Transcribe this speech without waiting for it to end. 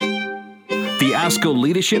Askell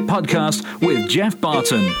Leadership Podcast with Jeff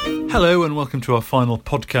Barton. Hello and welcome to our final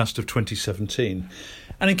podcast of 2017.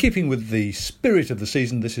 And in keeping with the spirit of the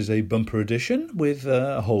season, this is a bumper edition with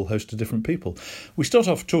a whole host of different people. We start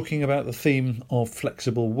off talking about the theme of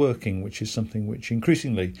flexible working, which is something which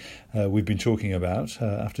increasingly we've been talking about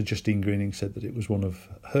after Justine Greening said that it was one of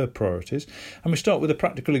her priorities. And we start with a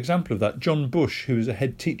practical example of that. John Bush, who is a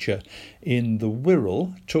head teacher in the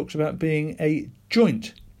Wirral, talks about being a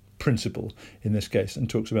joint principal in this case and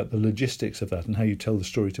talks about the logistics of that and how you tell the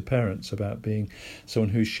story to parents about being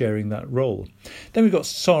someone who's sharing that role. Then we've got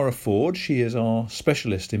Sarah Ford. She is our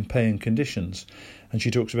specialist in pay and conditions, and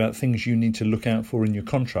she talks about things you need to look out for in your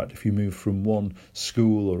contract if you move from one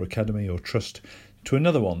school or academy or trust to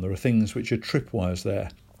another one. There are things which are tripwires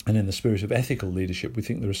there. And in the spirit of ethical leadership, we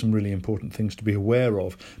think there are some really important things to be aware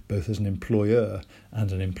of, both as an employer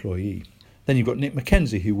and an employee. Then you've got Nick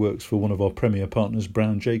McKenzie, who works for one of our premier partners,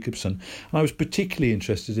 Brown Jacobson. And I was particularly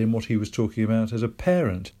interested in what he was talking about as a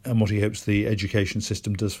parent and what he hopes the education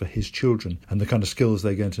system does for his children and the kind of skills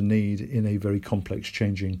they're going to need in a very complex,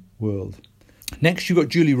 changing world. Next, you've got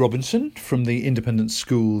Julie Robinson from the Independent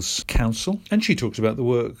Schools Council, and she talks about the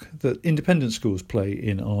work that independent schools play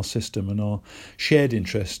in our system and our shared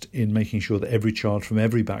interest in making sure that every child from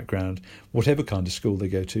every background, whatever kind of school they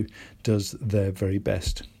go to, does their very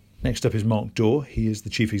best. Next up is Mark Dorr. He is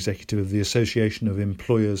the Chief Executive of the Association of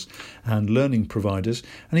Employers and Learning Providers,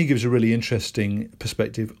 and he gives a really interesting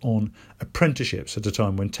perspective on apprenticeships at a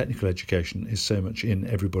time when technical education is so much in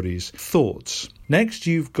everybody's thoughts. Next,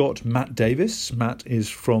 you've got Matt Davis. Matt is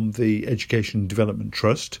from the Education Development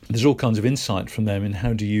Trust. There's all kinds of insight from them in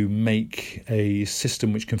how do you make a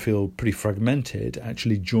system which can feel pretty fragmented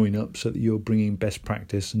actually join up so that you're bringing best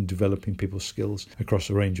practice and developing people's skills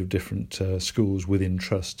across a range of different schools within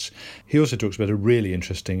trusts. He also talks about a really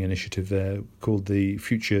interesting initiative there called the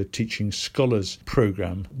Future Teaching Scholars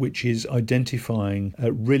Programme, which is identifying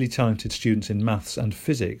really talented students in maths and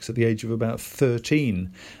physics at the age of about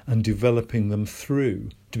 13 and developing them through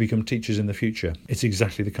to become teachers in the future. It's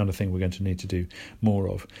exactly the kind of thing we're going to need to do more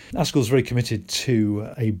of. Askell's very committed to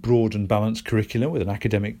a broad and balanced curriculum with an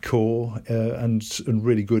academic core and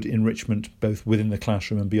really good enrichment both within the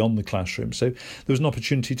classroom and beyond the classroom. So there was an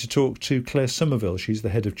opportunity to talk to Claire Somerville. She's the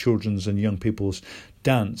head of children's and young people's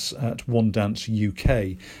dance at One Dance UK,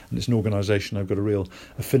 and it's an organisation I've got a real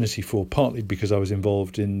affinity for, partly because I was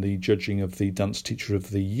involved in the judging of the Dance Teacher of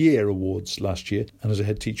the Year awards last year, and as a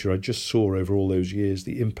head teacher I just saw over all those years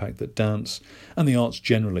the impact that dance and the arts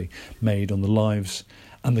generally made on the lives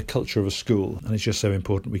and the culture of a school, and it's just so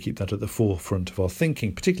important we keep that at the forefront of our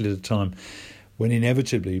thinking, particularly at a time when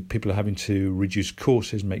inevitably people are having to reduce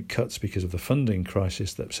courses, make cuts because of the funding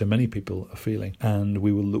crisis that so many people are feeling. And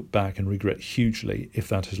we will look back and regret hugely if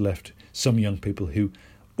that has left some young people who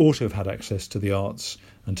ought to have had access to the arts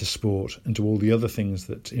and to sport and to all the other things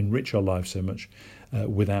that enrich our lives so much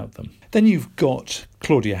without them. Then you've got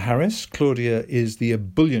Claudia Harris. Claudia is the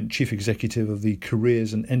ebullient Chief Executive of the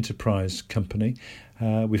Careers and Enterprise Company.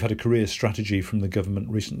 We've had a career strategy from the government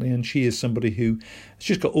recently, and she is somebody who has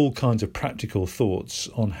just got all kinds of practical thoughts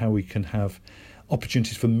on how we can have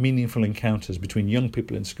opportunities for meaningful encounters between young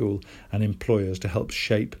people in school and employers to help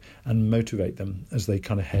shape and motivate them as they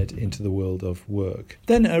kind of head into the world of work.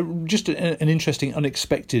 Then just an interesting,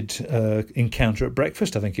 unexpected encounter at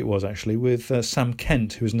breakfast, I think it was actually, with Sam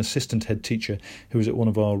Kent, who is an assistant head teacher who was at one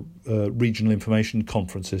of our regional information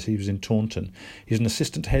conferences. He was in Taunton. He's an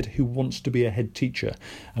assistant head who wants to be a head teacher.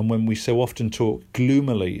 And when we so often talk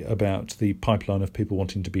gloomily about the pipeline of people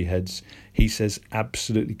wanting to be heads, he says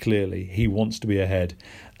absolutely clearly he wants to be a head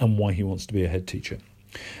and why he wants to be a head teacher.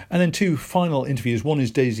 And then two final interviews. One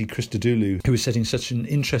is Daisy Christodoulou, who is setting such an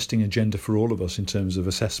interesting agenda for all of us in terms of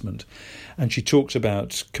assessment. And she talks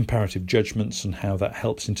about comparative judgments and how that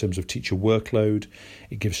helps in terms of teacher workload.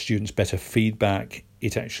 It gives students better feedback.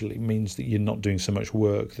 It actually means that you're not doing so much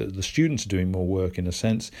work, that the students are doing more work in a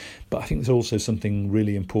sense. But I think there's also something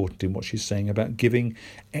really important in what she's saying about giving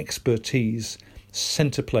expertise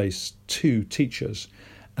centre place to teachers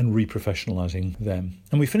and reprofessionalising them.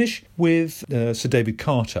 And we finish with Sir David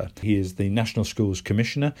Carter. He is the National Schools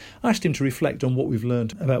Commissioner. I asked him to reflect on what we've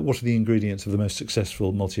learned about what are the ingredients of the most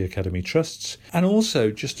successful multi-academy trusts, and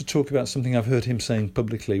also just to talk about something I've heard him saying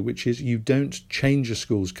publicly, which is you don't change a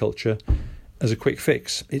school's culture as a quick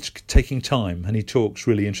fix. It's taking time, and he talks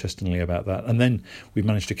really interestingly about that. And then we've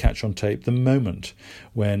managed to catch on tape the moment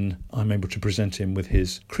when I'm able to present him with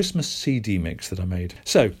his Christmas CD mix that I made.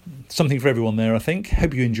 So, something for everyone there, I think.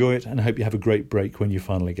 Hope you enjoy it, and I hope you have a great break when you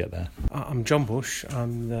finally get there. I'm John Bush.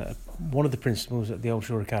 I'm one of the principals at the Old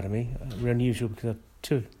Shore Academy. We're unusual because I have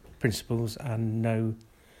two principals and no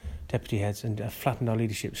deputy heads and flattened our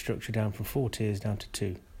leadership structure down from 4 tiers down to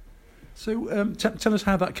 2. So tell us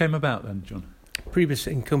how that came about then, John. Previous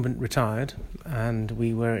incumbent retired, and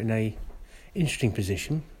we were in a interesting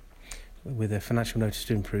position with a financial notice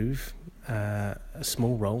to improve, a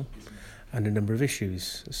small role and a number of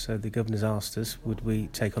issues. So the governors asked us, would we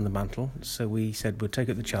take on the mantle? So we said we'll take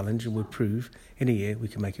up the challenge and we'll prove in a year we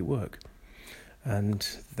can make it work. And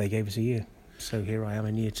they gave us a year. So here I am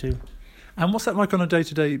in year 2. And what's that like on a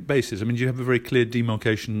day-to-day basis? I mean, do you have a very clear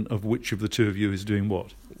demarcation of which of the two of you is doing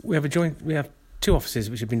what? We have 2 offices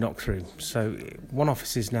which have been knocked through. So one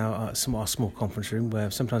office is now our small conference room where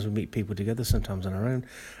sometimes we meet people together, sometimes on our own,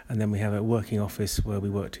 and then we have a working office where we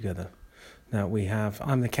work together. Now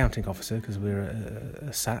I'm the accounting officer because we're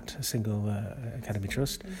a SAT, a single academy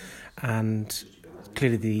trust, and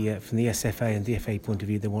clearly from the SFA and DFA point of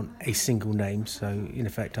view, they want a single name. So in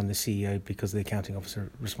effect, I'm the CEO because of the accounting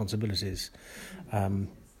officer responsibilities.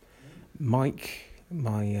 Mike,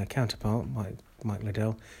 my counterpart, Mike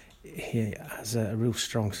Liddell, he has a real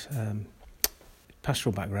strong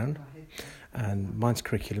pastoral background, and mine's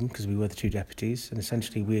curriculum because we were the 2 deputies, and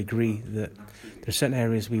essentially we agree that there are certain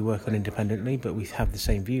areas we work on independently but we have the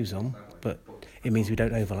same views on, but it means we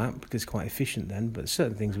don't overlap because it's quite efficient then, but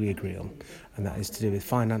certain things we agree on, and that is to do with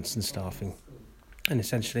finance and staffing. And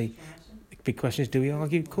essentially the big question is, do we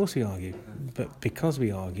argue? Of course we argue, but because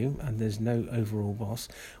we argue and there's no overall boss,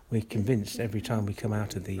 we're convinced every time we come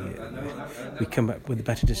out of we come back with a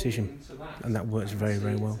better decision, and that works very,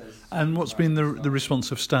 very well. And what's been the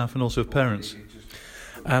response of staff and also of parents?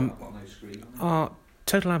 Our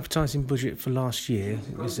total advertising budget for last year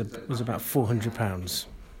was about £400.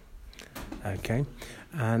 Okay,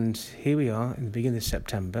 and here we are in the beginning of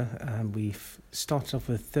September, and we've started off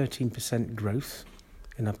with 13% growth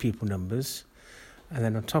in our pupil numbers. And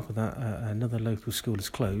then on top of that, another local school has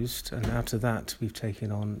closed, and out of that we've taken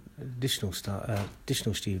on additional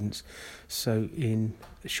students. So in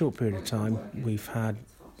a short period of time, we've had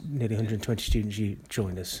nearly 120 students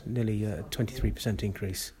join us, nearly a 23%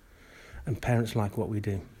 increase. And parents like what we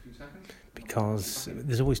do because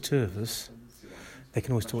there's always 2 of us. They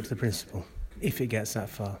can always talk to the principal if it gets that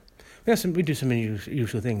far. We do some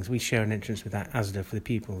unusual things. We share an entrance with ASDA for the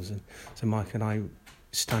pupils, and so Mike and I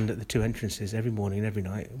stand at the 2 entrances every morning and every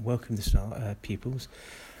night, welcome the pupils,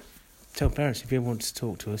 tell parents if you ever want to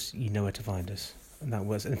talk to us, you know where to find us, and that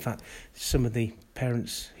works. And in fact, some of the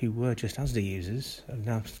parents who were just ASDA users have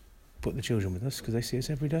now put the children with us because they see us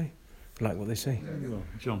every day, like what they see. Well,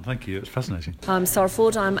 John, thank you. It's fascinating. I'm Sarah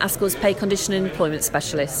Ford. I'm ASCL's Pay, Condition and Employment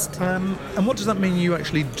Specialist. And what does that mean you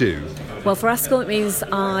actually do? Well, for ASCL, it means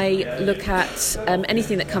I look at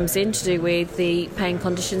anything that comes in to do with the pay and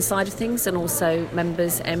condition side of things, and also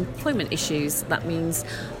members' employment issues. That means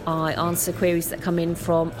I answer queries that come in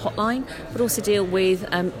from hotline, but also deal with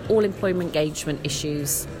all employment engagement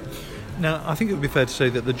issues. Now, I think it would be fair to say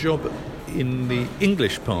that the job in the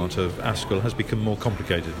English part of ASCL has become more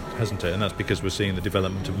complicated, hasn't it? And that's because we're seeing the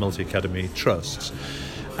development of multi-academy trusts.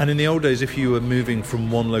 And in the old days, if you were moving from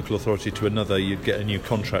one local authority to another, you'd get a new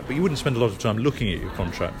contract, but you wouldn't spend a lot of time looking at your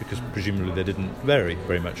contract because presumably they didn't vary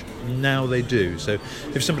very much. Now they do. So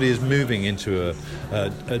if somebody is moving into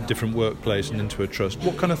a different workplace and into a trust,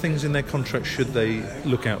 what kind of things in their contract should they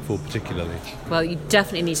look out for particularly? Well, you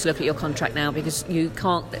definitely need to look at your contract now because you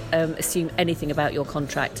can't assume anything about your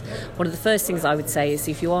contract. One of the first things I would say is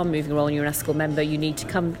if you are moving role and you're an ASCL member, you need to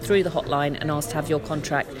come through the hotline and ask to have your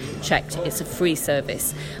contract checked. It's a free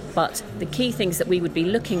service. But the key things that we would be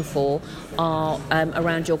looking for are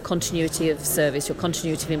around your continuity of service, your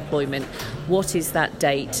continuity of employment. What is that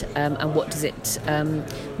date and what does it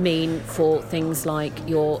mean for things like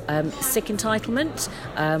your sick entitlement?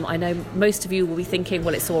 I know most of you will be thinking,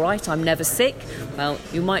 well, it's all right, I'm never sick. Well,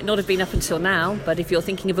 you might not have been up until now, but if you're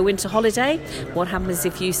thinking of a winter holiday, what happens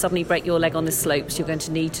if you suddenly break your leg on the slopes? You're going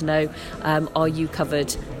to need to know, are you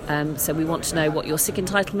covered? So we want to know what your sick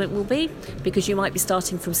entitlement will be, because you might be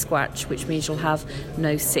starting from scratch, which means you'll have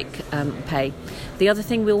no sick pay. The other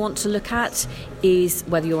thing we'll want to look at is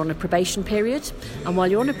whether you're on a probation period, and while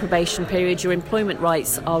you're on a probation period, your employment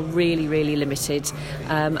rights are really, really limited,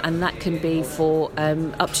 and that can be for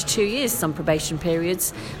up to 2 years, some probation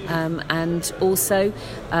periods, and also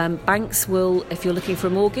banks will, if you're looking for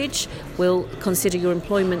a mortgage, will consider your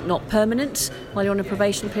employment not permanent while you're on a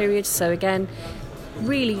probation period. So again,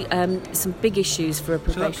 really some big issues for a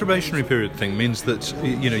probation. So that probationary period thing means that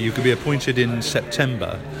you could be appointed in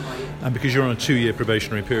September, and because you're on a 2-year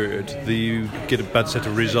probationary period, you get a bad set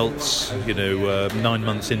of results 9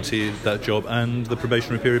 months into that job, and the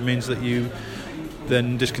probationary period means that you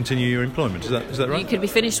then discontinue your employment. Is that right? You could be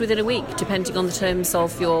finished within a week, depending on the terms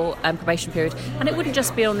of your probation period. And it wouldn't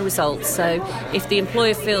just be on the results. So if the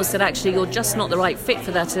employer feels that actually you're just not the right fit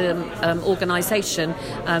for that organisation,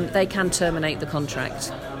 they can terminate the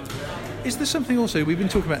contract. Is there something also, we've been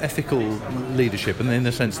talking about ethical leadership, and in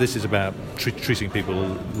a sense this is about treating people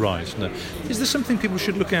right. No. Is there something people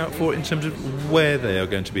should look out for in terms of where they are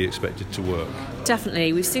going to be expected to work?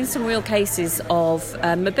 Definitely. We've seen some real cases of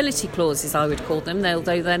mobility clauses, I would call them,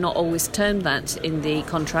 although they're not always termed that in the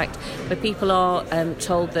contract, where people are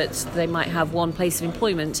told that they might have one place of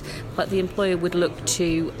employment, but the employer would look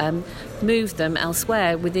to move them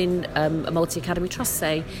elsewhere within a multi-academy trust,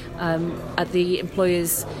 say, at the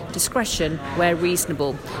employer's discretion where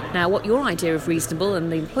reasonable. Now, what your idea of reasonable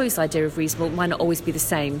and the employer's idea of reasonable might not always be the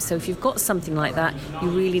same. So if you've got something like that, you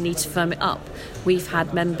really need to firm it up. We've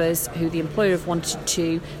had members who the employer have wanted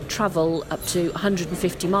to travel up to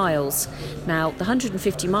 150 miles. Now, the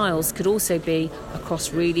 150 miles could also be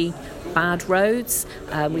across really bad roads.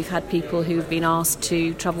 We've had people who've been asked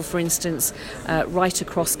to travel, for instance, right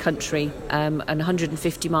across country, and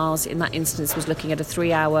 150 miles in that instance was looking at a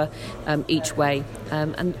 3-hour each way.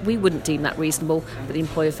 And we wouldn't deem that reasonable, but the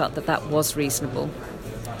employer felt that that was reasonable.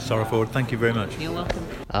 Sarah Ford, thank you very much. You're welcome.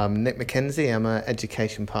 I'm Nick McKenzie. I'm an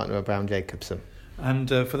education partner at Brown Jacobson. And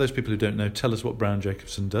for those people who don't know, tell us what Brown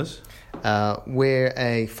Jacobson does. We're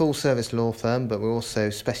a full-service law firm, but we're also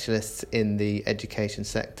specialists in the education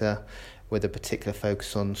sector with a particular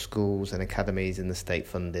focus on schools and academies in the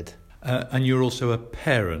state-funded. And you're also a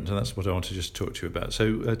parent, and that's what I want to just talk to you about.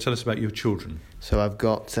 So tell us about your children. So I've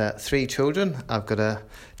got 3 children. I've got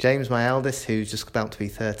James, my eldest, who's just about to be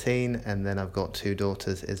 13, and then I've got 2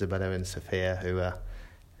 daughters, Isabella and Sophia, who are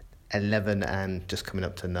 11 and just coming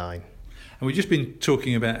up to 9. And we've just been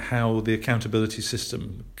talking about how the accountability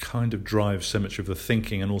system kind of drives so much of the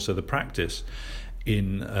thinking and also the practice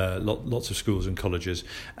in lots of schools and colleges.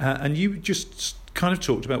 And you just kind of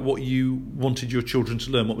talked about what you wanted your children to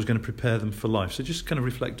learn, what was going to prepare them for life. So just kind of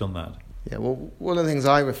reflect on that. Yeah, well, one of the things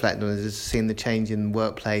I reflect on is seeing the change in the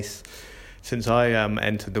workplace since I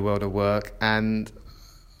entered the world of work, and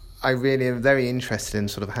I really am very interested in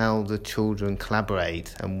sort of how the children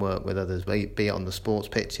collaborate and work with others, be it on the sports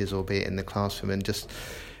pitches or be it in the classroom. And just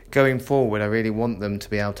going forward, I really want them to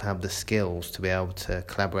be able to have the skills to be able to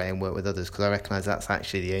collaborate and work with others, because I recognise that's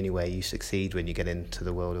actually the only way you succeed when you get into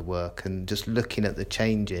the world of work. And just looking at the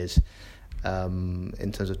changes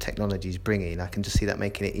in terms of technologies bringing, I can just see that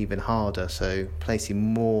making it even harder, so placing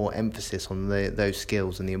more emphasis on those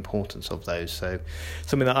skills and the importance of those. So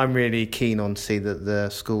something that I'm really keen on to see that the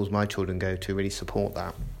schools my children go to really support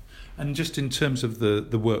that. And just in terms of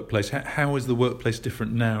the workplace, how is the workplace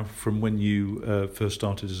different now from when you first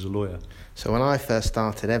started as a lawyer? So when I first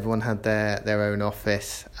started, everyone had their own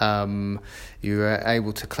office. You were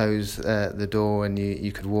able to close the door and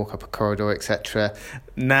you could walk up a corridor, etc.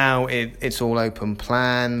 Now it's all open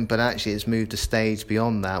plan, but actually it's moved a stage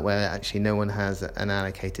beyond that, where actually no one has an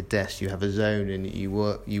allocated desk. You have a zone and you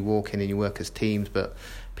walk in and you work as teams, but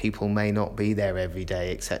people may not be there every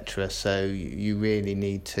day, etc. So you really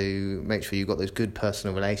need to make sure you've got those good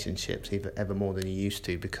personal relationships, ever more than you used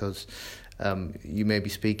to, because you may be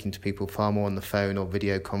speaking to people far more on the phone or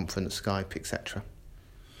video conference, Skype, etc.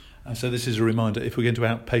 And so this is a reminder, if we're going to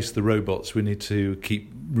outpace the robots, we need to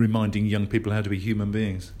keep reminding young people how to be human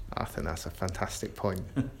beings. I think that's a fantastic point.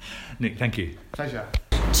 Nick, thank you. Pleasure.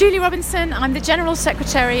 Julie Robinson, I'm the General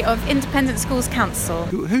Secretary of Independent Schools Council.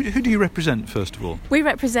 Who do you represent, first of all? We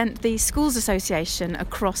represent the Schools Association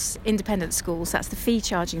across independent schools. That's the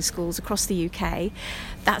fee-charging schools across the UK.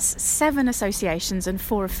 That's 7 associations and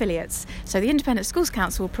 4 affiliates. So the Independent Schools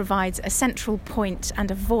Council provides a central point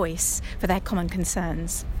and a voice for their common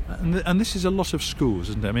concerns. And this is a lot of schools,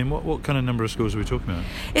 isn't it? I mean, what kind of number of schools are we talking about?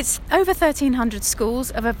 It's over 1,300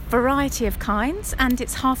 schools of a variety of kinds, and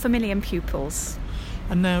it's 500,000 pupils.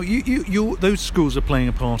 And now, those schools are playing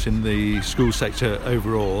a part in the school sector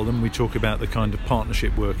overall, and we talk about the kind of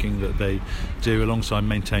partnership working that they do alongside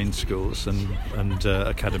maintained schools and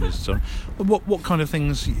academies and so on. What kind of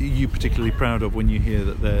things are you particularly proud of when you hear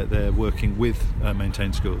that they're working with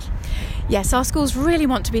maintained schools? Yes, our schools really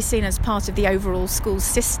want to be seen as part of the overall school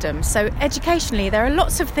system. So educationally, there are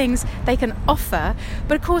lots of things they can offer,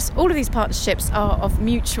 but of course all of these partnerships are of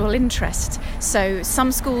mutual interest. So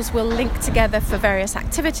some schools will link together for various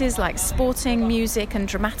activities like sporting, music and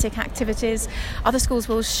dramatic activities. Other schools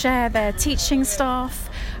will share their teaching staff.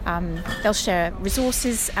 They'll share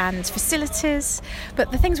resources and facilities.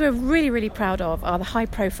 But the things we're really, really proud of are the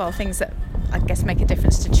high-profile things that I guess, make a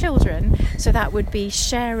difference to children. So that would be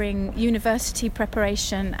sharing university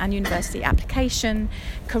preparation and university application,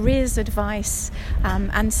 careers advice,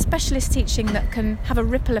 and specialist teaching that can have a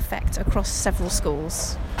ripple effect across several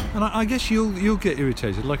schools. And I guess you'll get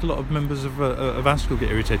irritated, like a lot of members of ASCL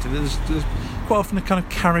get irritated. There's quite often a kind of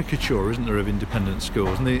caricature, isn't there, of independent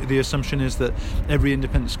schools, and the assumption is that every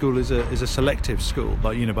independent school is a selective school,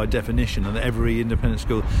 by definition, and that every independent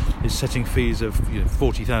school is setting fees of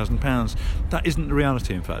 £40,000. That isn't the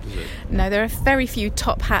reality, in fact, is it? No, there are very few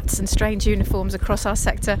top hats and strange uniforms across our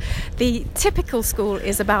sector. The typical school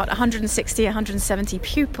is about 160, 170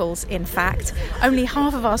 pupils, in fact. Only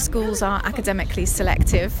half of our schools are academically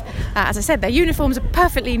selective. As I said, their uniforms are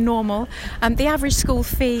perfectly normal. The average school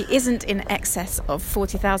fee isn't in excess of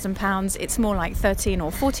 £40,000. It's more like £13,000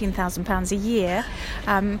 or £14,000 a year.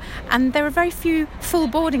 And there are very few full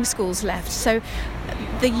boarding schools left. So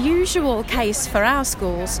the usual case for our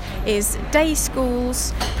schools is day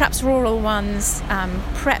schools, perhaps rural ones,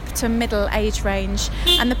 prep to middle age range,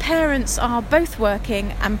 and the parents are both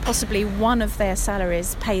working and possibly one of their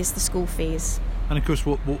salaries pays the school fees. And of course,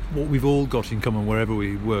 what we've all got in common wherever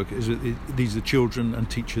we work is that these are children and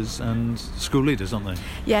teachers and school leaders, aren't they?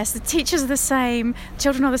 Yes, the teachers are the same,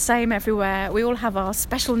 children are the same everywhere. We all have our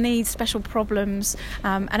special needs, special problems,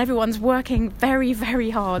 and everyone's working very, very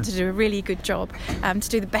hard to do a really good job, to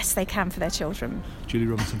do the best they can for their children. Julie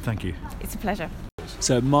Robinson, thank you. It's a pleasure.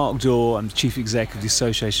 So Mark Dorr, I'm the Chief Exec of the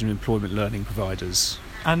Association of Employment Learning Providers.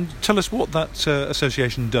 And tell us what that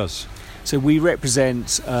association does. So we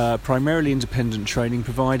represent primarily independent training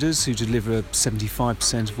providers who deliver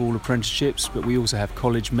 75% of all apprenticeships, but we also have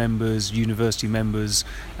college members, university members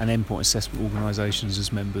and endpoint assessment organisations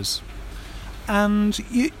as members. And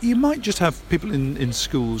you might just have people in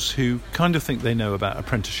schools who kind of think they know about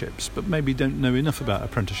apprenticeships, but maybe don't know enough about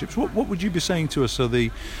apprenticeships. What would you be saying to us are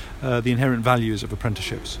the inherent values of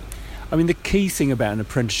apprenticeships? I mean, the key thing about an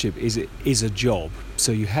apprenticeship is it is a job.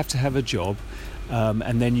 So you have to have a job.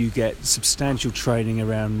 And then you get substantial training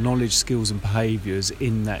around knowledge, skills and behaviours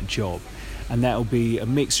in that job. And that will be a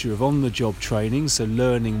mixture of on-the-job training, so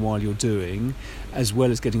learning while you're doing, as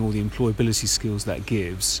well as getting all the employability skills that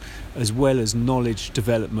gives, as well as knowledge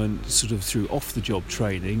development sort of through off-the-job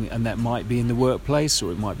training, and that might be in the workplace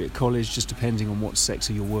or it might be at college, just depending on what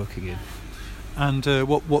sector you're working in. And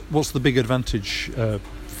what's the big advantage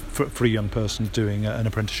for a young person doing an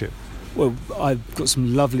apprenticeship? Well, I've got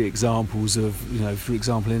some lovely examples of, for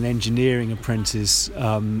example, an engineering apprentice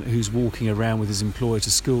who's walking around with his employer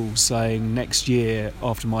to school saying, next year,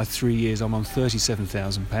 after my 3 years, I'm on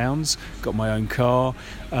 £37,000, got my own car,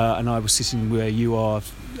 and I was sitting where you are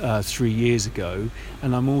 3 years ago,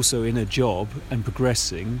 and I'm also in a job and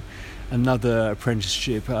progressing. Another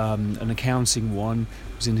apprenticeship, an accounting one,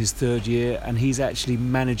 was in his third year, and he's actually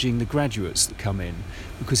managing the graduates that come in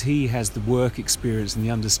because he has the work experience and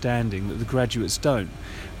the understanding that the graduates don't.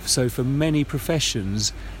 So for many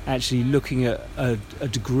professions, actually looking at a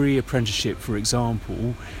degree apprenticeship, for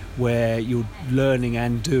example, where you're learning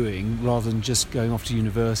and doing rather than just going off to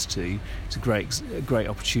university, it's a great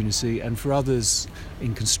opportunity. And for others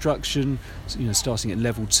in construction, starting at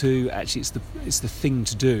level 2, actually it's the thing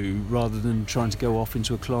to do rather than trying to go off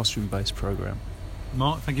into a classroom-based programme.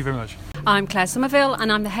 Mark, thank you very much. I'm Claire Somerville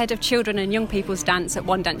and I'm the Head of Children and Young People's Dance at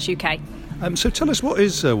One Dance UK. So tell us, what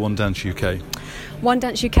is One Dance UK? One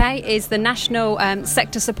Dance UK is the national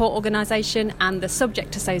sector support organisation and the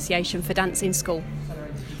subject association for dance in school.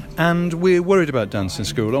 And we're worried about dance in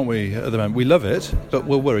school, aren't we, at the moment? We love it, but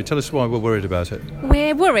we're worried. Tell us why we're worried about it.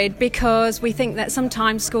 We're worried because we think that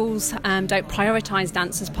sometimes schools don't prioritise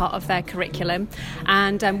dance as part of their curriculum,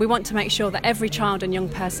 and we want to make sure that every child and young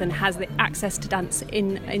person has the access to dance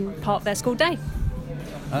in part of their school day.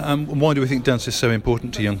 Why do we think dance is so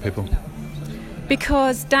important to young people?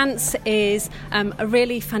 Because dance is a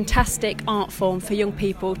really fantastic art form for young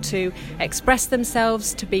people to express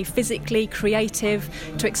themselves, to be physically creative,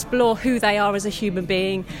 to explore who they are as a human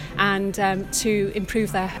being, and to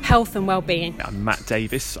improve their health and well-being. I'm Matt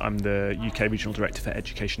Davis. I'm the UK Regional Director for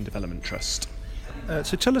Education Development Trust.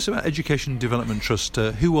 So tell us about Education Development Trust.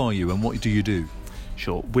 Who are you and what do you do?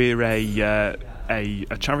 Sure. We're a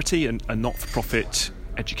charity and a not-for-profit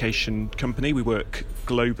education company. We work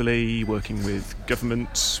globally, working with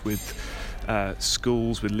governments, with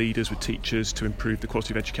schools, with leaders, with teachers to improve the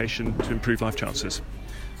quality of education, to improve life chances.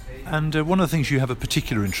 And one of the things you have a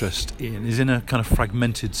particular interest in is in a kind of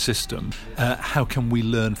fragmented system. How can we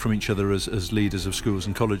learn from each other as leaders of schools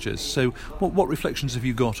and colleges? So what reflections have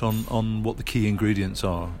you got on what the key ingredients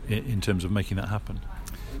are in terms of making that happen?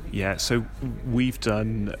 Yeah, so we've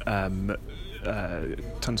done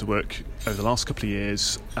tons of work over the last couple of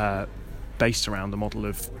years based around the model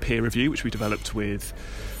of peer review, which we developed with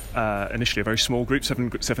initially a very small group,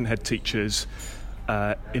 seven head teachers,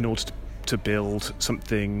 in order to build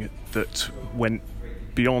something that went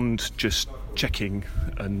beyond just checking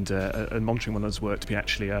and monitoring one another's work, to be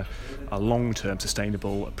actually a long-term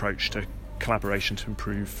sustainable approach to collaboration to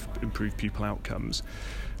improve pupil outcomes.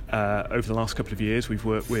 Over the last couple of years, we've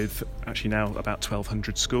worked with actually now about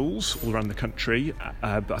 1,200 schools all around the country.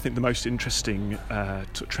 But I think the most interesting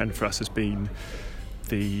trend for us has been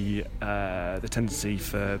the tendency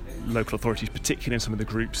for local authorities, particularly in some of the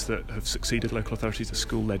groups that have succeeded local authorities, the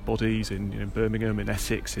school-led bodies in Birmingham, in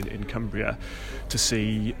Essex, in Cumbria, to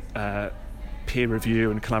see peer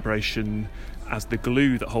review and collaboration as the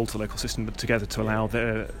glue that holds the local system together, to allow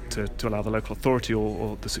the local authority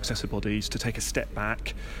or the successor bodies to take a step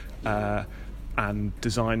back and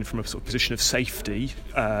design from a sort of position of safety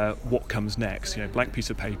what comes next. Blank piece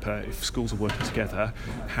of paper. If schools are working together,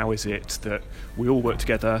 how is it that we all work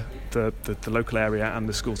together, the local area and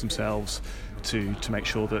the schools themselves, to make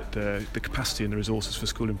sure that the capacity and the resources for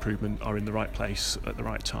school improvement are in the right place at the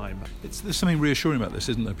right time. There's something reassuring about this,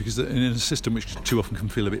 isn't there? Because in a system which too often can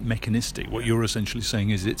feel a bit mechanistic, what you're essentially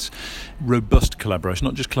saying is it's robust collaboration,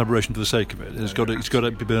 not just collaboration for the sake of it. It's got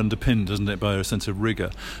to be underpinned, doesn't it, by a sense of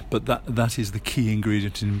rigour. But that is the key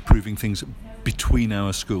ingredient in improving things between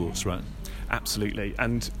our schools, right? Absolutely.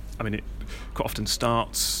 And I mean, it quite often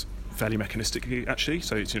starts fairly mechanistically, actually.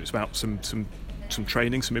 So it's about some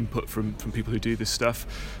training, some input from people who do this stuff,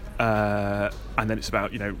 and then it's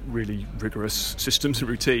about really rigorous systems and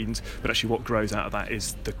routines. But actually, what grows out of that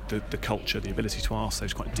is the culture, the ability to ask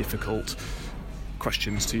those quite difficult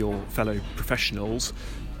questions to your fellow professionals,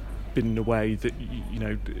 but in a way that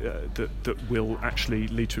that will actually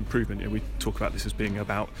lead to improvement. We talk about this as being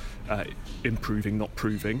about improving, not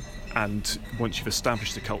proving. And once you've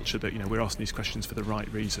established the culture that we're asking these questions for the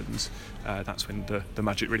right reasons, that's when the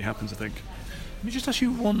magic really happens, I think. Let me just ask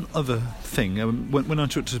you one other thing. When I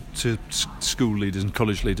talk to school leaders and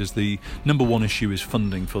college leaders, the number one issue is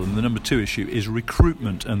funding for them. The number two issue is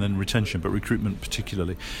recruitment and then retention, but recruitment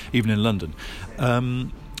particularly, even in London,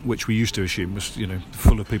 which we used to assume was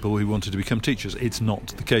full of people who wanted to become teachers. It's not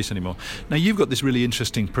the case anymore. Now, you've got this really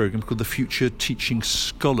interesting programme called the Future Teaching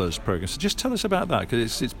Scholars Programme. So just tell us about that,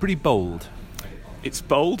 because it's pretty bold. It's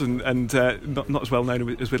bold and not as well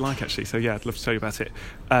known as we'd like, actually. So yeah, I'd love to tell you about it.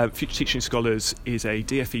 Future Teaching Scholars is a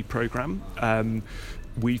DFE programme.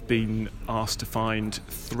 We've been asked to find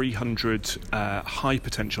 300 high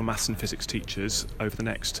potential maths and physics teachers over the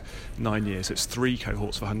next 9 years. It's 3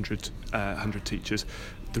 cohorts of 100 teachers.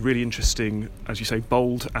 The really interesting, as you say,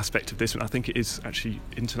 bold aspect of this, and I think it is actually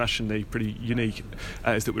internationally pretty unique,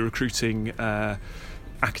 is that we're recruiting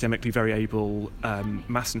academically very able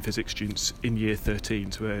maths and physics students in year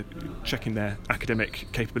 13. So we're checking their academic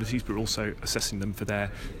capabilities, but also assessing them for the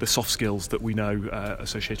soft skills that we know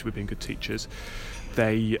associated with being good teachers.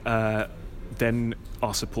 They then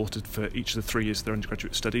are supported for each of the 3 years of their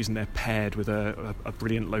undergraduate studies, and they're paired with a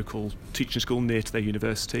brilliant local teaching school near to their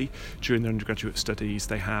university. During their undergraduate studies,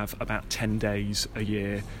 they have about 10 days a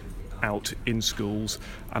year out in schools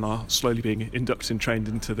and are slowly being inducted and trained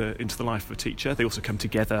into the life of a teacher. They also come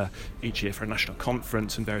together each year for a national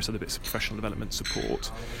conference and various other bits of professional development support.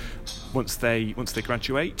 Once they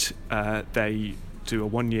graduate, they do a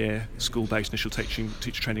 1-year school-based initial teacher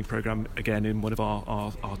training programme, again in one of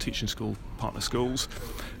our teaching school partner schools,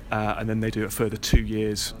 and then they do a further 2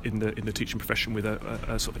 years in the teaching profession with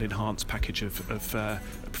a sort of an enhanced package of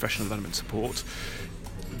professional development support.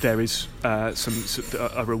 There is a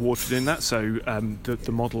reward for doing that. So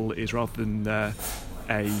the model is, rather than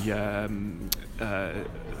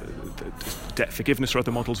debt forgiveness or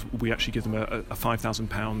other models, we actually give them a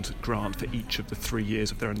 £5,000 grant for each of the 3 years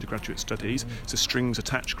of their undergraduate studies. It's a strings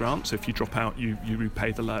attached grant, so if you drop out, you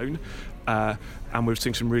repay the loan. And we're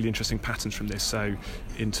seeing some really interesting patterns from this. So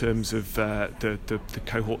in terms of the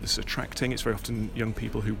cohort this is attracting, it's very often young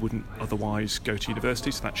people who wouldn't otherwise go to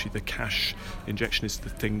university, so actually the cash injection is the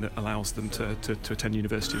thing that allows them to attend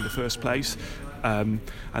university in the first place. And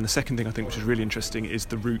the second thing I think which is really interesting is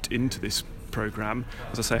the route into this programme.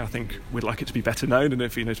 As I say, I think we'd like it to be better known and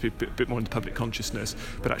to be a bit more in the public consciousness,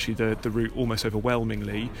 but actually the route almost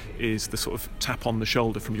overwhelmingly is the sort of tap on the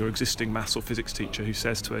shoulder from your existing maths or physics teacher who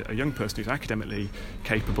says to a young person who's academically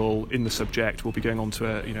capable in the subject, will be going on to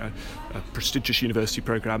a prestigious university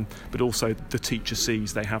programme, but also the teacher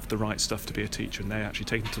sees they have the right stuff to be a teacher, and they actually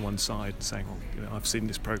take them to one side and saying, I've seen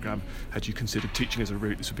this programme, had you considered teaching as a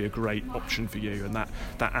route? This would be a great option for you. And that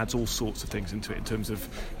adds all sorts of things into it in terms of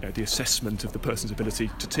the assessment of the person's ability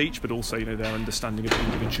to teach, but also their understanding of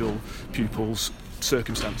individual pupils'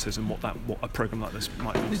 circumstances and what a programme like this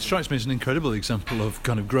might be. It strikes me as an incredible example of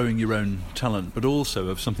kind of growing your own talent, but also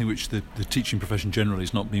of something which the teaching profession generally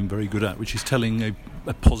has not been very good at, which is telling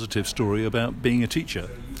a positive story about being a teacher.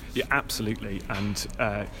 Yeah, absolutely. And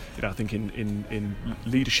I think in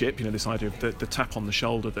leadership, this idea of the tap on the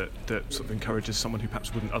shoulder that sort of encourages someone who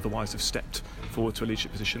perhaps wouldn't otherwise have stepped forward to a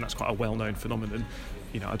leadership position, that's quite a well-known phenomenon.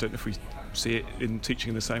 I don't know if we see it in teaching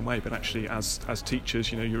in the same way, but actually as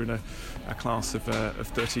teachers, you're in a class of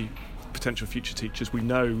 30 potential future teachers. We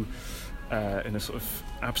know in a sort of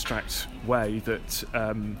abstract way that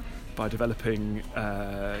by developing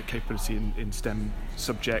capability in STEM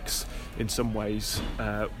subjects, in some ways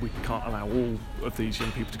we can't allow all of these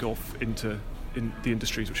young people to go off into the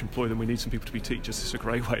industries which employ them. We need some people to be teachers. It's a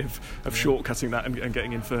great way of shortcutting that and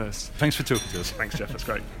getting in first. Thanks for talking to us. Thanks, Jeff. That's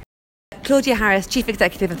great. Claudia Harris, Chief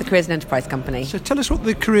Executive of the Careers and Enterprise Company. So tell us what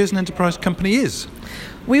the Careers and Enterprise Company is.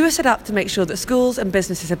 We were set up to make sure that schools and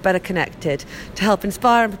businesses are better connected to help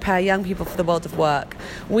inspire and prepare young people for the world of work.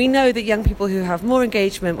 We know that young people who have more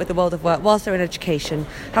engagement with the world of work whilst they're in education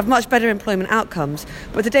have much better employment outcomes,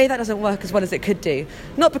 but today that doesn't work as well as it could do.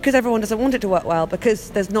 Not because everyone doesn't want it to work well,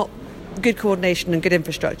 because there's not good coordination and good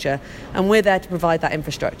infrastructure, and we're there to provide that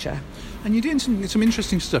infrastructure. And you're doing some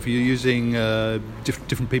interesting stuff. You're using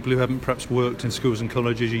different people who haven't perhaps worked in schools and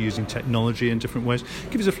colleges. You're using technology in different ways.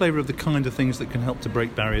 Give us a flavour of the kind of things that can help to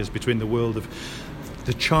break barriers between the world of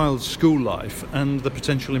the child's school life and the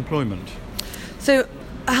potential employment. So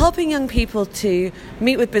helping young people to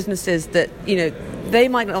meet with businesses that, they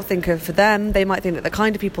might not think of for them. They might think that the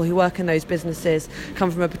kind of people who work in those businesses come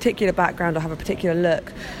from a particular background or have a particular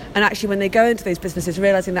look. And actually when they go into those businesses,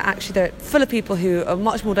 realising that actually they're full of people who are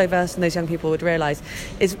much more diverse than those young people would realise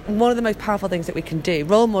is one of the most powerful things that we can do.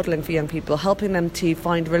 Role modelling for young people, helping them to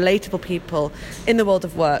find relatable people in the world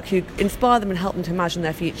of work who inspire them and help them to imagine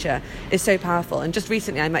their future is so powerful. And just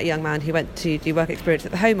recently I met a young man who went to do work experience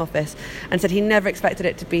at the Home Office and said he never expected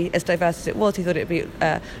it to be as diverse as it was. He thought it would be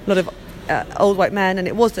a lot of old white men, and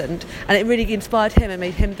it wasn't, and it really inspired him and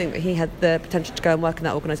made him think that he had the potential to go and work in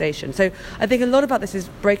that organisation. So I think a lot about this is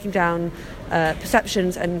breaking down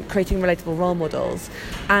perceptions and creating relatable role models.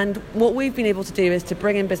 And what we've been able to do is to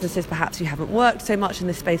bring in businesses perhaps who haven't worked so much in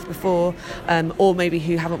this space before, or maybe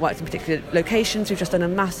who haven't worked in particular locations. We've just done a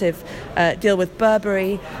massive deal with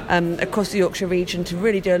Burberry across the Yorkshire region to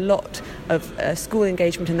really do a lot of school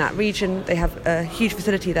engagement in that region. They have a huge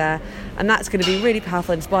facility there, and that's going to be really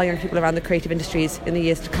powerful, inspire young people around the creative industries in the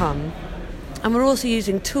years to come. And we're also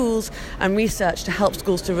using tools and research to help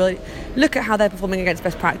schools to really look at how they're performing against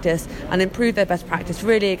best practice and improve their best practice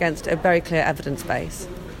really against a very clear evidence base.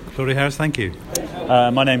 Claudia Harris, thank you.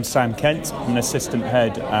 My name's Sam Kent. I'm an assistant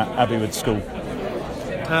head at Abbeywood School.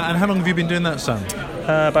 And how long have you been doing that, Sam?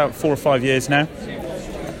 About 4 or 5 years now.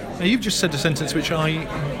 Now, you've just said a sentence which I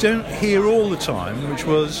don't hear all the time, which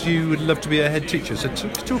was you would love to be a head teacher. So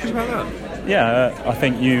talk us about that. Yeah, I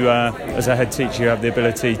think you, as a head teacher, you have the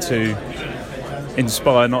ability to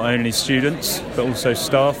inspire not only students but also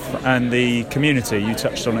staff and the community. You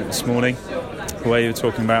touched on it this morning, where you were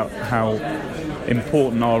talking about how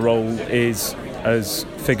important our role is as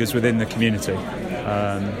figures within the community,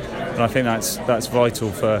 and I think that's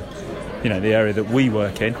vital for the area that we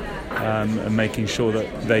work in, and making sure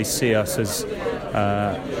that they see us as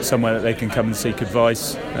somewhere that they can come and seek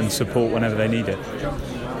advice and support whenever they need it.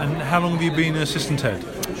 And how long have you been assistant head?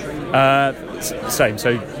 Same,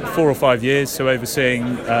 so 4 or 5 years, so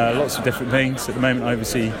overseeing lots of different things. At the moment I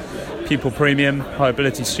oversee pupil premium, high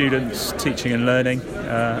ability students, teaching and learning.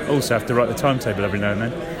 Also have to write the timetable every now and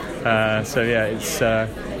then. So yeah, it's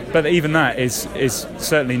but even that is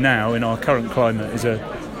certainly now in our current climate is a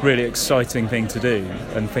really exciting thing to do,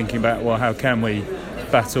 and thinking about, well, how can we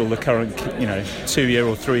battle the current 2-year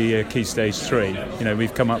or 3-year Key Stage 3.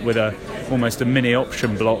 We've come up with almost a mini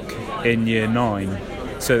option block in Year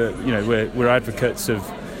 9, so that we're advocates of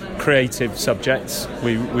creative subjects.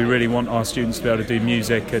 We really want our students to be able to do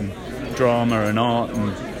music and drama and art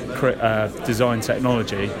and design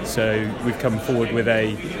technology, so we've come forward with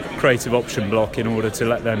a creative option block in order to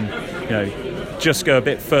let them just go a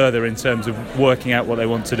bit further in terms of working out what they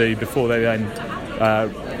want to do before they then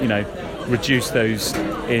reduce those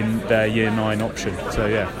in their Year 9 option. So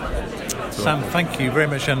yeah. Sam, thank you very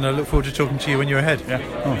much, and I look forward to talking to you when you're ahead. Yeah.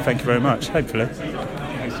 Oh, thank you very much. Hopefully.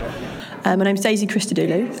 My name's Daisy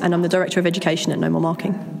Christodoulou, and I'm the Director of Education at No More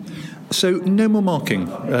Marking. So No More Marking,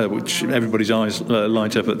 which everybody's eyes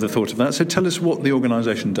light up at the thought of that. So tell us what the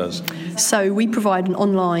organisation does. So we provide an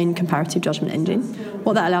online comparative judgment engine.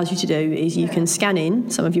 What that allows you to do is you can scan in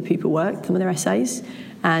some of your pupil work, some of their essays,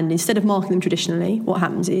 and instead of marking them traditionally, what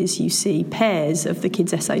happens is you see pairs of the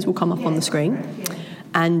kids' essays will come up on the screen.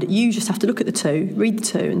 And you just have to look at the two, read the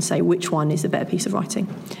two, and say which one is the better piece of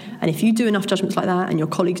writing. And if you do enough judgments like that, and your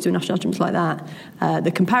colleagues do enough judgments like that,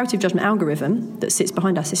 the comparative judgment algorithm that sits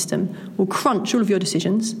behind our system will crunch all of your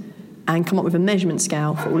decisions and come up with a measurement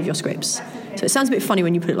scale for all of your scripts. So it sounds a bit funny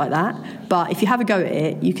when you put it like that, but if you have a go at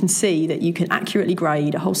it, you can see that you can accurately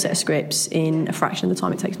grade a whole set of scripts in a fraction of the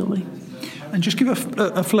time it takes normally. And just give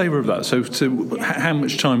a flavour of that. So how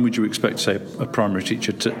much time would you expect, say, a primary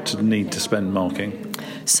teacher to need to spend marking?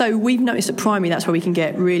 So we've noticed at primary that's where we can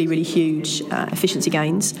get really, really huge efficiency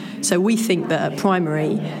gains. So we think that at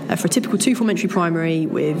primary, for a typical two-form entry primary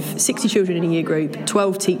with 60 children in a year group,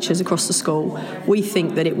 12 teachers across the school, we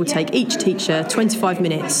think that it will take each teacher 25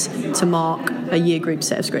 minutes to mark a year group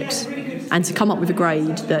set of scripts and to come up with a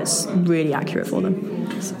grade that's really accurate for them.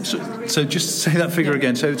 So just say that figure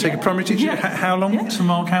again. So take a primary teacher, how long to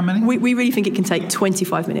mark how many? We really think it can take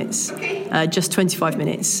 25 minutes, just 25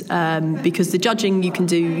 minutes, because the judging you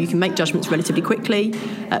can make judgments relatively quickly.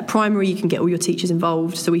 At primary, you can get all your teachers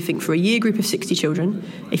involved. So we think for a year group of 60 children,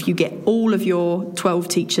 if you get all of your 12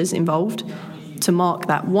 teachers involved, to mark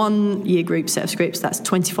that one year group set of scripts, that's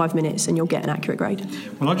 25 minutes and you'll get an accurate grade.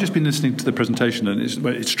 Well, I've just been listening to the presentation and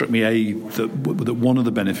it struck me, that one of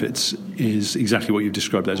the benefits is exactly what you've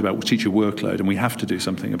described as about teacher workload, and we have to do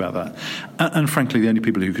something about that. And frankly, the only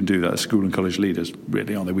people who can do that are school and college leaders,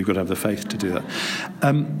 really, aren't they? We've got to have the faith to do that.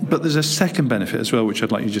 But there's a second benefit as well, which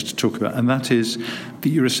I'd like you just to talk about, and that is that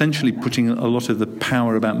you're essentially putting a lot of the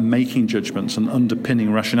power about making judgments and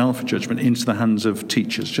underpinning rationale for judgment into the hands of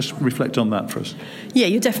teachers. Just reflect on that for us. Yeah,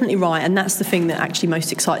 you're definitely right, and that's the thing that actually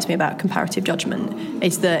most excites me about comparative judgment,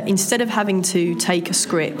 is that instead of having to take a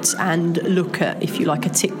script and look at, if you like, a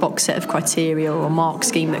tick box set of criteria or a mark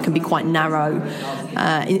scheme that can be quite narrow,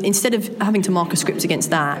 instead of having to mark a script against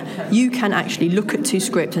that, you can actually look at two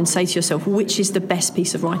scripts and say to yourself, which is the best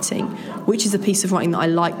piece of writing? Which is the piece of writing that I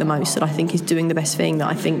like the most, that I think is doing the best thing, that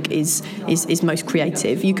I think is most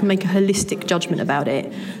creative? You can make a holistic judgment about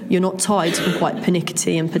it. You're not tied to quite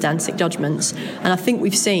pernickety and pedantic judgments. And I think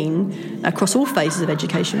we've seen across all phases of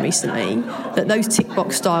education recently that those tick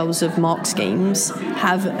box styles of mark schemes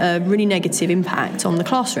have a really negative impact on the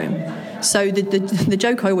classroom. So the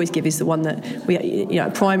joke I always give is the one that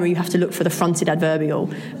at primary you have to look for the fronted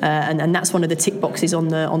adverbial, and that's one of the tick boxes on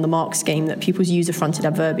the mark scheme, that pupils use a fronted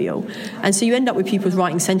adverbial, and so you end up with pupils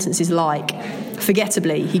writing sentences like,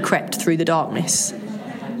 "Forgettably, he crept through the darkness."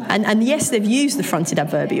 And yes, they've used the fronted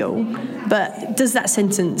adverbial, but does that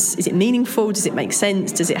sentence, is it meaningful? Does it make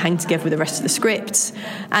sense? Does it hang together with the rest of the script?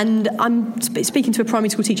 And I'm speaking to a primary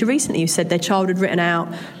school teacher recently who said their child had written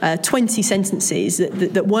out 20 sentences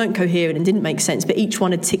that weren't coherent and didn't make sense, but each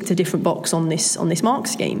one had ticked a different box on this mark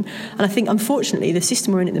scheme. And I think, unfortunately, the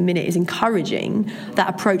system we're in at the minute is encouraging that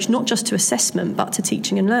approach not just to assessment, but to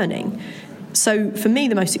teaching and learning. So for me,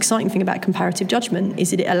 the most exciting thing about comparative judgment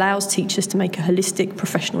is that it allows teachers to make a holistic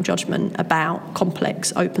professional judgment about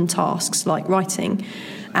complex open tasks like writing.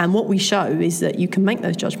 And what we show is that you can make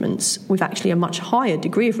those judgments with actually a much higher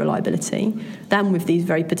degree of reliability than with these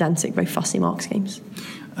very pedantic, very fussy mark schemes.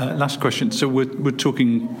 Last question. So we're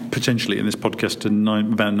talking potentially in this podcast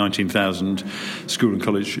to about 19,000 school and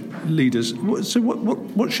college leaders. So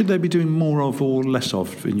what should they be doing more of or less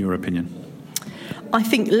of, in your opinion? I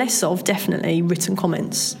think less of, definitely, written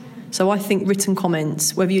comments. So I think written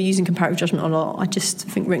comments, whether you're using comparative judgment or not, I just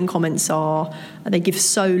think written comments they give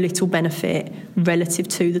so little benefit relative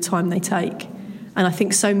to the time they take. And I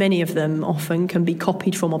think so many of them often can be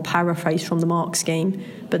copied from or paraphrased from the mark scheme,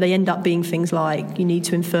 but they end up being things like, you need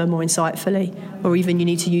to infer more insightfully, or even you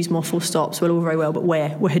need to use more full stops. Well, all very well, but where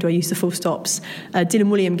do I use the full stops? Dylan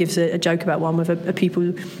William gives a joke about one with a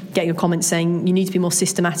pupil getting a comment saying, you need to be more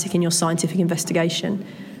systematic in your scientific investigation.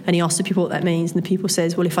 And he asks the pupil what that means, and the pupil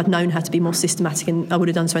says, well, if I'd known how to be more systematic, I would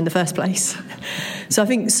have done so in the first place. So I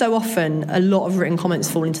think so often a lot of written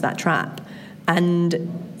comments fall into that trap.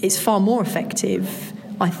 And it's far more effective,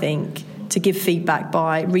 I think, to give feedback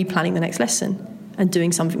by replanning the next lesson and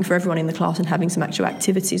doing something for everyone in the class and having some actual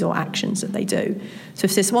activities or actions that they do. So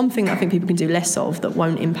if there's one thing that I think people can do less of that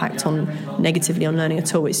won't impact negatively on learning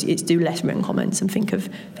at all, it's do less written comments and think of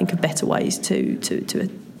better ways to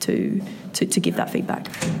give that feedback.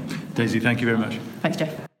 Daisy, thank you very much. Thanks,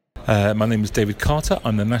 Jeff. My name is David Carter.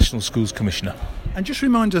 I'm the National Schools Commissioner. And just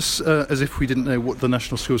remind us, as if we didn't know, what the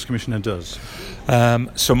National Schools Commissioner does.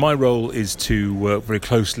 So my role is to work very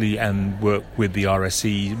closely and work with the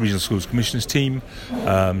RSE, Regional Schools Commissioners team.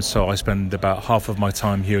 So I spend about half of my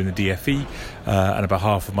time here in the DFE and about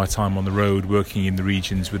half of my time on the road working in the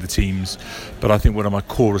regions with the teams. But I think one of my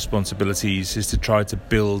core responsibilities is to try to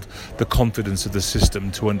build the confidence of the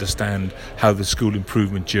system to understand how the school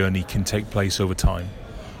improvement journey can take place over time.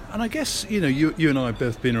 And I guess, you and I have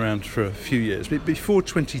both been around for a few years. But before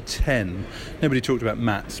 2010, nobody talked about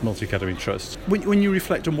MATs, multi-academy trusts. When you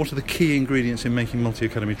reflect on what are the key ingredients in making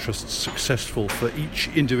multi-academy trusts successful for each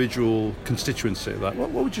individual constituency of that,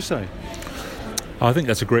 what would you say? I think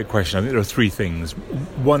that's a great question. I think there are three things.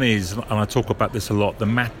 One is, and I talk about this a lot, the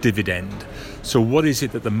MAT dividend. So what is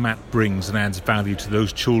it that the MAT brings and adds value to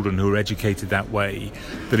those children who are educated that way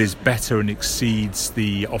that is better and exceeds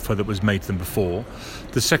the offer that was made to them before?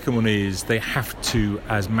 The second one is they have to,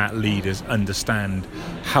 as MAT leaders, understand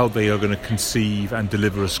how they are going to conceive and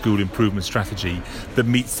deliver a school improvement strategy that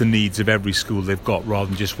meets the needs of every school they've got rather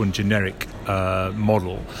than just one generic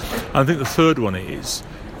model. And I think the third one is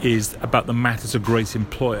about the MAT as a great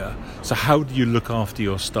employer. So how do you look after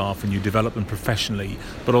your staff and you develop them professionally,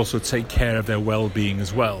 but also take care of their well-being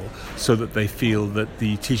as well, so that they feel that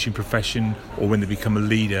the teaching profession, or when they become a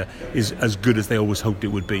leader, is as good as they always hoped it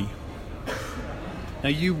would be. Now,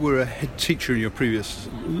 you were a head teacher in your previous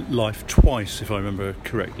life twice, if I remember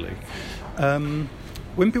correctly.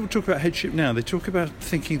 When people talk about headship now, they talk about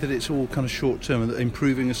thinking that it's all kind of short-term and that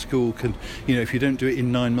improving a school can, if you don't do it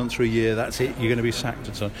in 9 months or a year, that's it, you're going to be sacked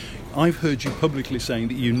and so on. I've heard you publicly saying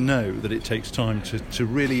that you know that it takes time to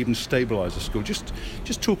really even stabilise a school. Just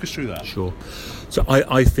talk us through that. Sure. So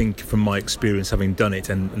I think from my experience, having done it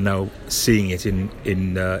and now seeing it in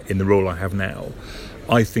the role I have now,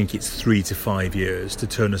 I think it's 3 to 5 years to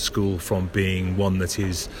turn a school from being one that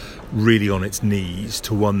is really on its knees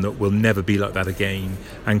to one that will never be like that again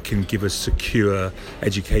and can give a secure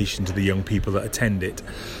education to the young people that attend it.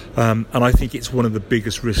 And I think it's one of the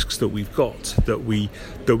biggest risks that we've got, that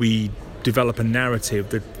we develop a narrative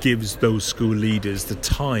that gives those school leaders the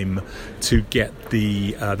time to get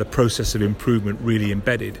the process of improvement really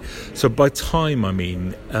embedded. So by time, I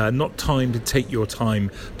mean not time to take your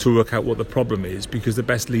time to work out what the problem is, because the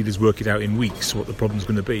best leaders work it out in weeks what the problem's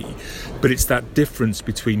going to be. But it's that difference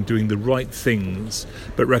between doing the right things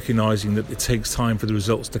but recognising that it takes time for the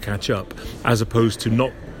results to catch up, as opposed to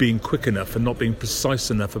not being quick enough and not being precise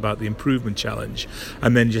enough about the improvement challenge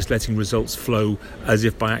and then just letting results flow as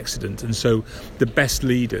if by accident. And so the best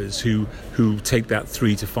leaders who take that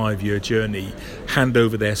 3 to 5 year journey hand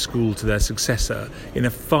over their school to their successor in a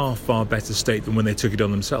far, far better state than when they took it on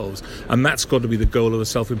themselves. And that's got to be the goal of a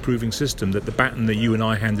self-improving system, that the baton that you and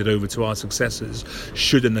I handed over to our successors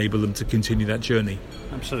should enable them to continue that journey.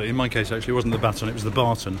 Absolutely. In my case, actually, it wasn't the baton, it was the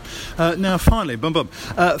Barton. Now, finally,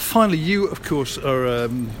 finally, you, of course, are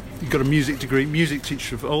you've got a music degree, music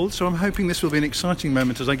teacher of old, so I'm hoping this will be an exciting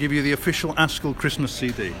moment as I give you the official Askell Christmas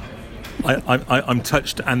CD. I'm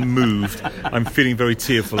touched and moved. I'm feeling very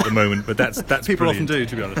tearful at the moment, but that's people brilliant. Often do,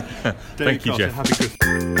 to be honest. Thank you, Jeff. Happy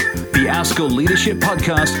Christmas. The Askell Leadership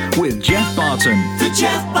Podcast with Jeff Barton. The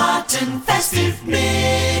Jeff Barton Festive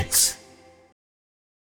Mix.